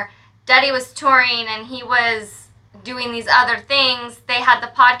where Duddy was touring and he was doing these other things. They had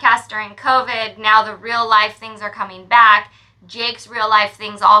the podcast during COVID. Now the real life things are coming back. Jake's real life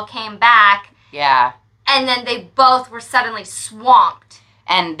things all came back. Yeah. And then they both were suddenly swamped.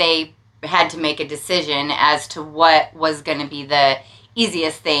 And they had to make a decision as to what was going to be the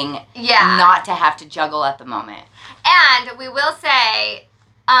easiest thing not to have to juggle at the moment. And we will say,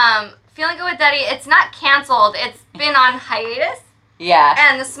 Feeling Good with Duddy, it's not canceled. It's been on hiatus. Yeah.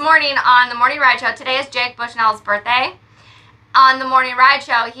 And this morning on the Morning Ride Show, today is Jake Bushnell's birthday. On the Morning Ride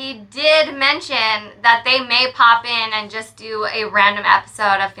Show, he did mention that they may pop in and just do a random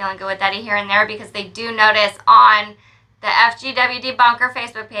episode of Feeling Good with Duddy here and there because they do notice on the FGWD Bunker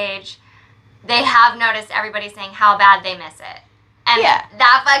Facebook page, they have noticed everybody saying how bad they miss it. And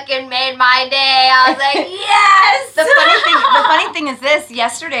that fucking made my day. I was like, yes! The funny thing is this.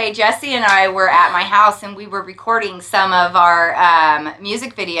 Yesterday, Jesse and I were at my house and we were recording some of our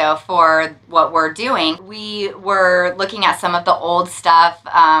music video for what we're doing. We were looking at some of the old stuff,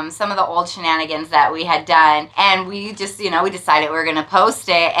 some of the old shenanigans that we had done. And we just, we decided we were going to post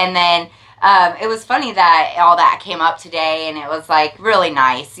it. And then it was funny that all that came up today, and it was like really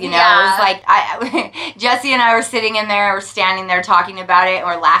nice, It was like Jesse and I were sitting in there, we're standing there talking about it, and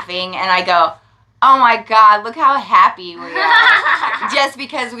we're laughing, and I go, oh my God, look how happy we are. Just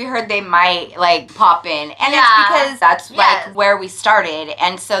because we heard they might like pop in. And it's because that's like where we started.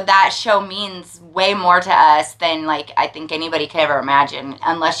 And so that show means way more to us than like I think anybody could ever imagine,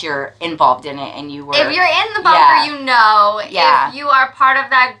 unless you're involved in it and you were. If you're in the bunker, you know. Yeah. If you are part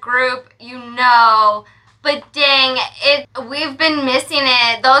of that group, you know. But dang, we've been missing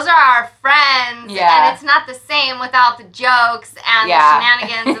it. Those are our friends. Yeah. And it's not the same without the jokes and the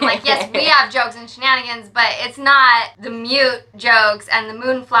shenanigans. And like, yes, we have jokes and shenanigans, but it's not the mute jokes and the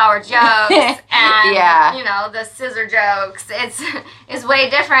moonflower jokes and, the scissor jokes. It's way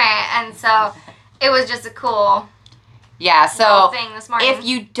different. And so it was just a cool thing this morning. If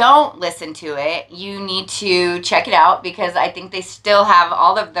you don't listen to it, you need to check it out because I think they still have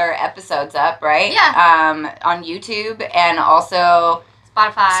all of their episodes up, right? Yeah. On YouTube and also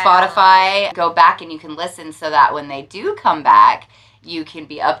Spotify. Go back and you can listen so that when they do come back, you can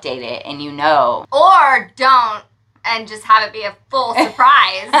be updated and you know. Or don't. And just have it be a full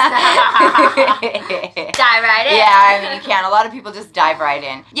surprise. Dive right in. Yeah, I mean, you can. A lot of people just dive right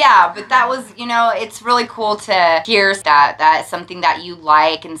in. Yeah, but that was, it's really cool to hear that something that you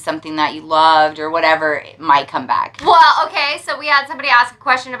like and something that you loved or whatever it might come back. Well, okay, so we had somebody ask a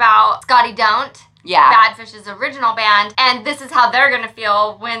question about Scotty Don't. Yeah. Badfish's original band. And this is how they're going to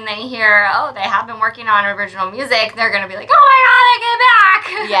feel when they hear, they have been working on original music. They're going to be like, oh my God, they came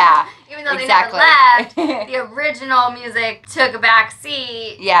back. Yeah. Even though they never left, the original music took a back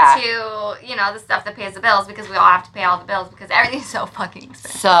seat to, the stuff that pays the bills because we all have to pay all the bills because everything's so fucking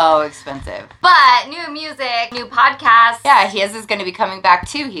expensive. So expensive. But new music, new podcasts. Yeah, his is going to be coming back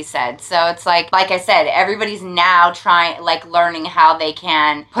too, he said. So it's like I said, everybody's now learning how they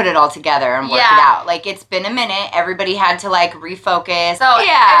can put it all together and work it out. Like, it's been a minute. Everybody had to, refocus. So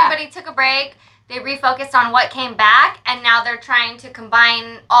everybody took a break. They refocused on what came back, and now they're trying to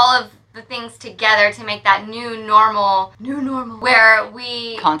combine all of the things together to make that new normal, where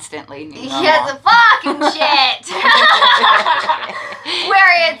we constantly new normal. Yes, fucking shit.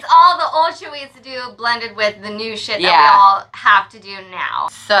 Where it's all the old shit we used to do blended with the new shit that we all have to do now.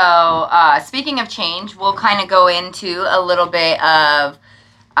 So, speaking of change, we'll kind of go into a little bit of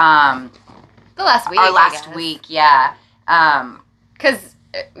the last week. Our last week, yeah. Because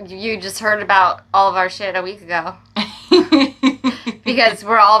you just heard about all of our shit a week ago. Because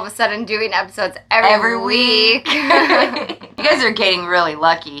we're all of a sudden doing episodes every week. You guys are getting really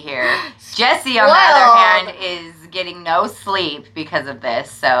lucky here. Jesse, on the other hand, is getting no sleep because of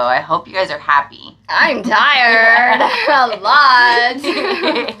this, so I hope you guys are happy. I'm tired a lot.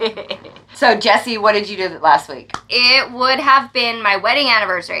 So, Jessie, what did you do last week? It would have been my wedding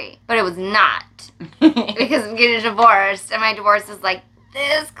anniversary, but it was not because I'm getting divorced, and my divorce is like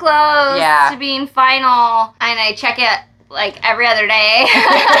this close to being final, and I check it like every other day.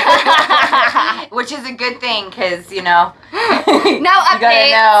 Which is a good thing, because, you know, no updates. You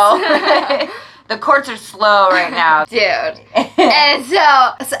gotta know. The courts are slow right now. Dude. And so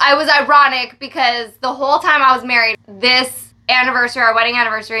I was ironic because the whole time I was married, this anniversary, our wedding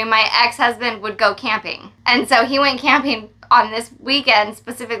anniversary, my ex-husband would go camping. And so he went camping on this weekend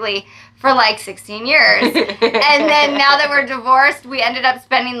specifically for like 16 years. And then now that we're divorced, we ended up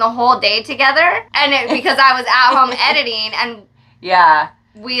spending the whole day together. And because I was at home editing, and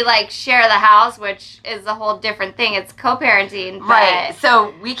we like share the house, which is a whole different thing. It's co-parenting. Right.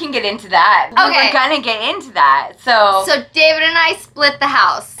 So we can get into that. Okay. We're gonna get into that. So David and I split the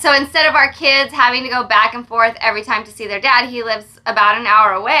house. So instead of our kids having to go back and forth every time to see their dad, he lives about an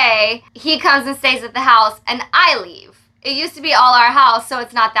hour away. He comes and stays at the house, and I leave. It used to be all our house, so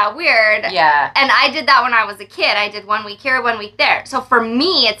it's not that weird. Yeah. And I did that when I was a kid. I did 1 week here, 1 week there. So for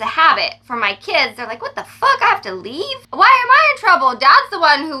me, it's a habit. For my kids, they're like, what the fuck? I have to leave? Why am I in trouble? Dad's the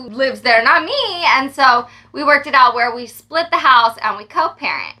one who lives there, not me. And so we worked it out where we split the house and we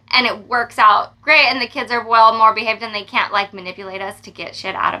co-parent. And it works out great. And the kids are well more behaved, and they can't like manipulate us to get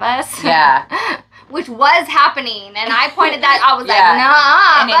shit out of us. Yeah. Which was happening, and I pointed that, I was like,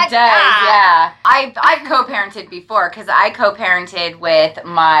 nah, and it does, I've co-parented before, because I co-parented with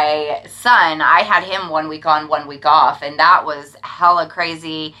my son. I had him 1 week on, 1 week off, and that was hella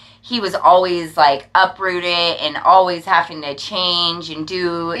crazy. He was always like uprooted and always having to change and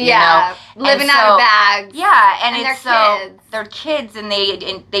do, you know. Living out of bags. Yeah, and it's kids. They're kids, and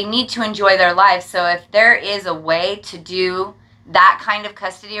they need to enjoy their lives. So if there is a way to do that kind of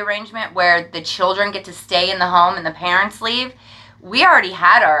custody arrangement where the children get to stay in the home and the parents leave, we already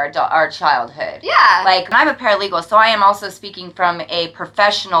had our childhood. Yeah. Like, I'm a paralegal, so I am also speaking from a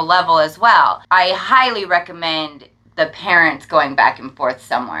professional level as well. I highly recommend the parents going back and forth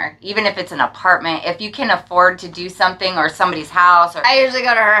somewhere, even if it's an apartment. If you can afford to do something, or somebody's house, or I usually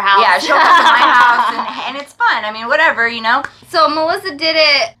go to her house. Yeah, she'll come to my house, and it's fun. I mean, whatever, you know. So Melissa did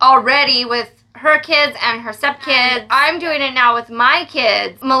it already with her kids and her stepkids. I'm doing it now with my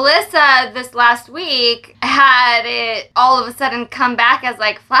kids. Melissa, this last week, had it all of a sudden come back as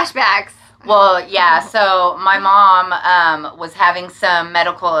like flashbacks. Well, yeah, so my mom was having some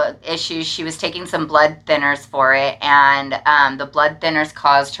medical issues. She was taking some blood thinners for it, and the blood thinners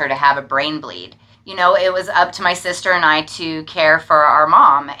caused her to have a brain bleed. You know, it was up to my sister and I to care for our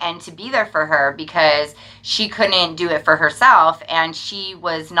mom and to be there for her, because she couldn't do it for herself, and she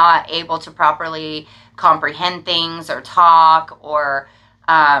was not able to properly comprehend things or talk, or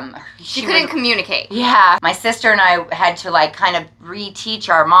she couldn't communicate. Yeah. My sister and I had to like kind of reteach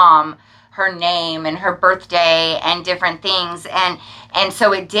our mom her name and her birthday and different things, and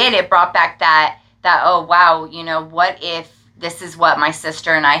so it brought back that oh wow, you know, what if this is what my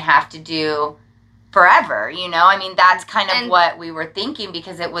sister and I have to do forever, you know? I mean, that's kind of what we were thinking,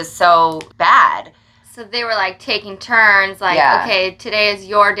 because it was so bad. So they were like taking turns, like, okay, today is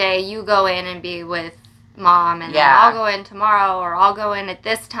your day, you go in and be with mom, and then I'll go in tomorrow, or I'll go in at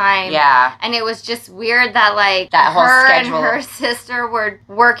this time. Yeah. And it was just weird that like that whole her schedule. And her sister were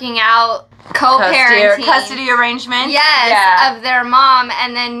working out co-parenting. Custody arrangements. Yes, of their mom.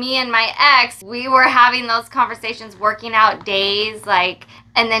 And then me and my ex, we were having those conversations, working out days, like,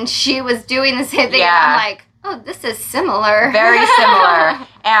 and then she was doing the same thing. Yeah. And I'm like, oh, this is similar. Very similar.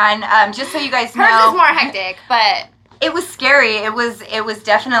 And just so you guys know, hers is more hectic, but it was scary. It was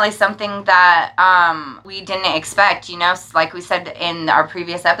definitely something that we didn't expect. You know, like we said in our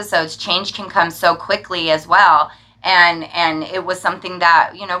previous episodes, change can come so quickly as well. And it was something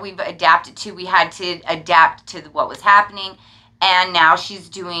that, you know, we've adapted to. We had to adapt to what was happening, and now she's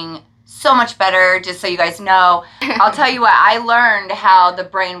doing so much better. Just so you guys know, I'll tell you what, I learned how the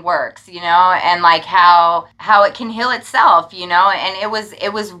brain works, you know, and like how it can heal itself, you know, and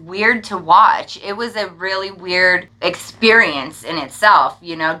it was weird to watch. It was a really weird experience in itself,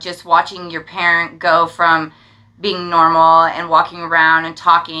 you know, just watching your parent go from being normal and walking around and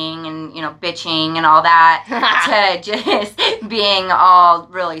talking and, you know, bitching and all that to just being all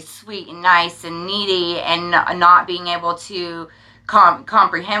really sweet and nice and needy and not being able to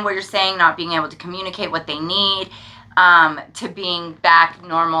comprehend what you're saying, not being able to communicate what they need, to being back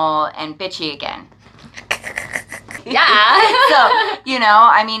normal and bitchy again. Yeah. So, you know,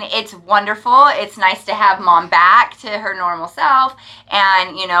 I mean, it's wonderful. It's nice to have mom back to her normal self.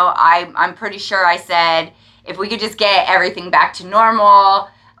 And, you know, I'm pretty sure I said, if we could just get everything back to normal,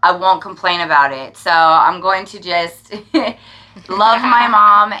 I won't complain about it. So I'm going to just love my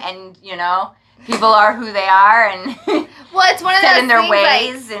mom, and you know, people are who they are, and well, it's one of set those in their things,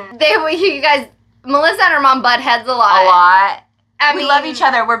 ways, like, and you guys, Melissa and her mom butt heads a lot. We love each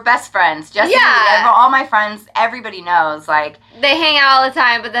other. We're best friends. Just all my friends, everybody knows. Like, they hang out all the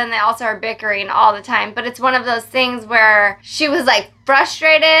time, but then they also are bickering all the time. But it's one of those things where she was like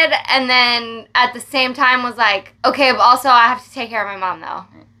frustrated, and then at the same time was like, okay, but also I have to take care of my mom though.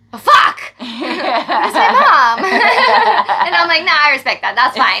 But fuck! It's my mom. And I'm like, nah, I respect that.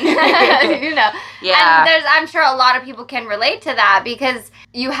 That's fine. You know. Yeah. And I'm sure a lot of people can relate to that, because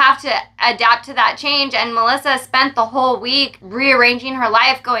you have to adapt to that change. And Melissa spent the whole week rearranging her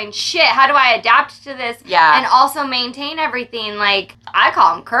life, going, shit, how do I adapt to this? Yeah. And also maintain everything. Like, I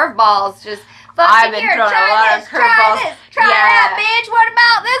call them curveballs. Just, I've been throwing a lot of curveballs. Try that, bitch. What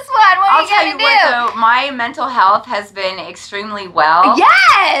about this one? What are you gonna do? What, though, my mental health has been extremely well.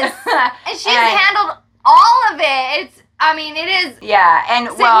 Yes! And she's handled all of it. It is. Yeah, and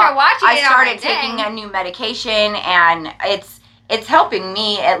sitting here watching I it, started taking a new medication, and it's helping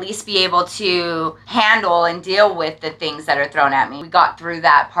me at least be able to handle and deal with the things that are thrown at me. We got through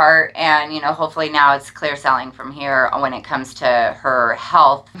that part, and, you know, hopefully now it's clear sailing from here when it comes to her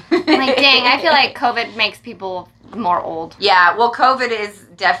health. Like, dang, I feel like COVID makes people more old. Yeah, well, COVID is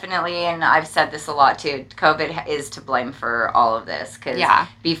definitely, and I've said this a lot too, COVID is to blame for all of this. Because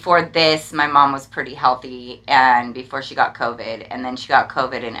before this, my mom was pretty healthy, and before she got COVID, and then she got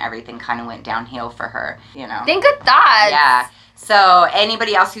COVID, and everything kind of went downhill for her, you know. Think of that. Yeah. So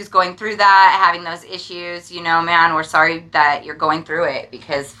anybody else who's going through that, having those issues, you know, man, we're sorry that you're going through it,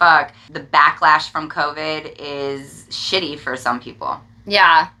 because fuck, the backlash from COVID is shitty for some people.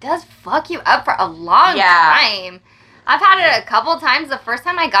 Yeah. It does fuck you up for a long time. I've had it a couple times. The first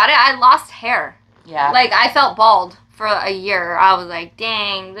time I got it, I lost hair. Yeah. Like, I felt bald for a year. I was like,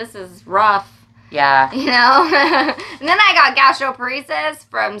 dang, this is rough. Yeah. You know? And then I got gastroparesis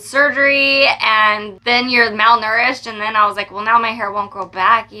from surgery, and then you're malnourished, and then I was like, well, now my hair won't grow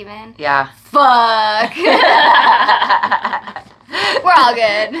back even. Yeah. Fuck. We're all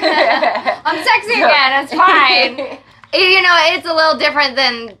good. I'm sexy again. It's fine. You know, it's a little different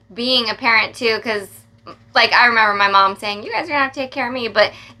than being a parent, too, because, like, I remember my mom saying, you guys are going to have to take care of me,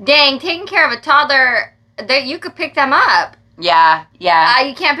 but dang, taking care of a toddler, you could pick them up. Yeah, yeah.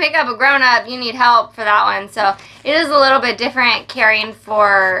 You can't pick up a grown-up. You need help for that one. So it is a little bit different caring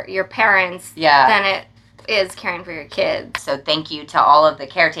for your parents than it is caring for your kids. So thank you to all of the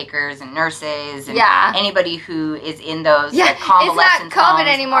caretakers and nurses and anybody who is in those convalescent it's not COVID homes.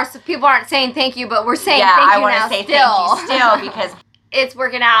 Anymore, so people aren't saying thank you, but we're saying thank you now. I want to say thank you still, because it's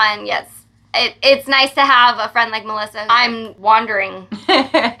working out, and yes. It's nice to have a friend like Melissa. I'm wandering.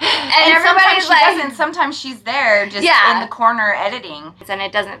 And everybody's like... Sometimes she's there just in the corner editing. And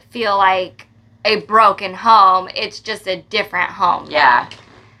it doesn't feel like a broken home. It's just a different home. Yeah.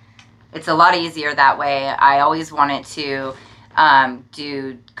 It's a lot easier that way. I always wanted to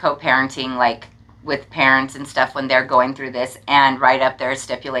do co-parenting, like with parents and stuff when they're going through this, and write up their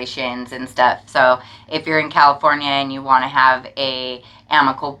stipulations and stuff. So if you're in California and you want to have a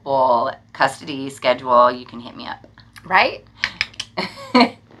amicable custody schedule, you can hit me up. Right?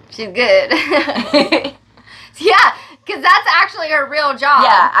 She's good. Yeah, because that's actually her real job.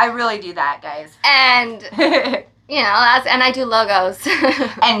 Yeah, I really do that, guys. And, you know, and I do logos.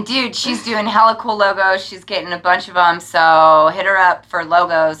 And, dude, she's doing hella cool logos. She's getting a bunch of them, so hit her up for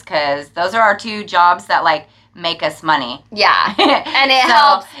logos, because those are our two jobs that, like, make us money. Yeah. And it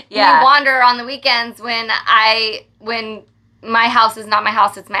helps me wander on the weekends when my house is not my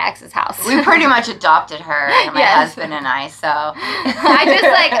house, it's my ex's house. We pretty much adopted her, my husband and I, so.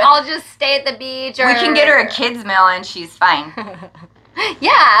 I'll just stay at the beach. Or... We can get her a kid's meal and she's fine.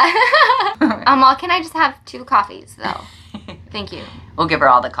 Yeah. Can I just have 2 coffees, though? Thank you. We'll give her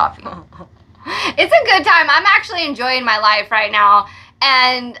all the coffee. It's a good time. I'm actually enjoying my life right now,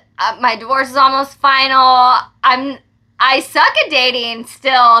 and my divorce is almost final. I suck at dating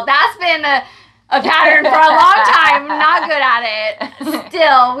still. That's been a pattern for a long time. I'm not good at it.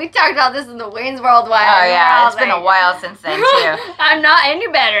 Still, we talked about this in the Wayne's World one. Oh yeah, it's been a while since then too. I'm not any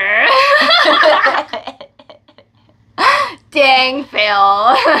better. Dang,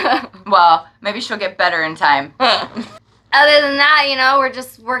 fail. Well, maybe she'll get better in time. Other than that, you know, we're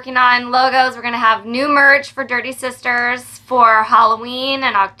just working on logos. We're going to have new merch for Dirty Sisters for Halloween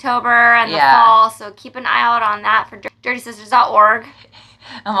and October and the fall. So keep an eye out on that for dirtysisters.org.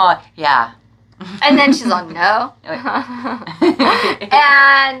 Yeah. And then she's like, no.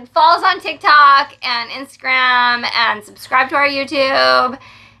 And follow us on TikTok and Instagram, and subscribe to our YouTube,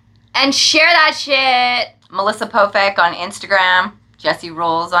 and share that shit. Melissa Pofek on Instagram. Jesse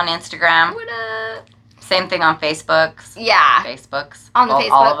Rules on Instagram. What up? Same thing on Facebooks. Yeah. Facebooks. On the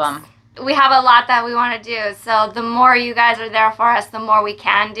Facebooks. All of them. We have a lot that we want to do. So the more you guys are there for us, the more we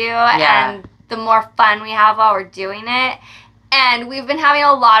can do. Yeah. And the more fun we have while we're doing it. And we've been having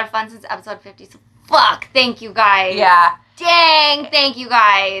a lot of fun since episode 50. So thank you guys. Yeah. Dang, thank you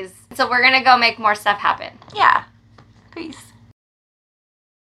guys. So we're going to go make more stuff happen. Yeah. Peace.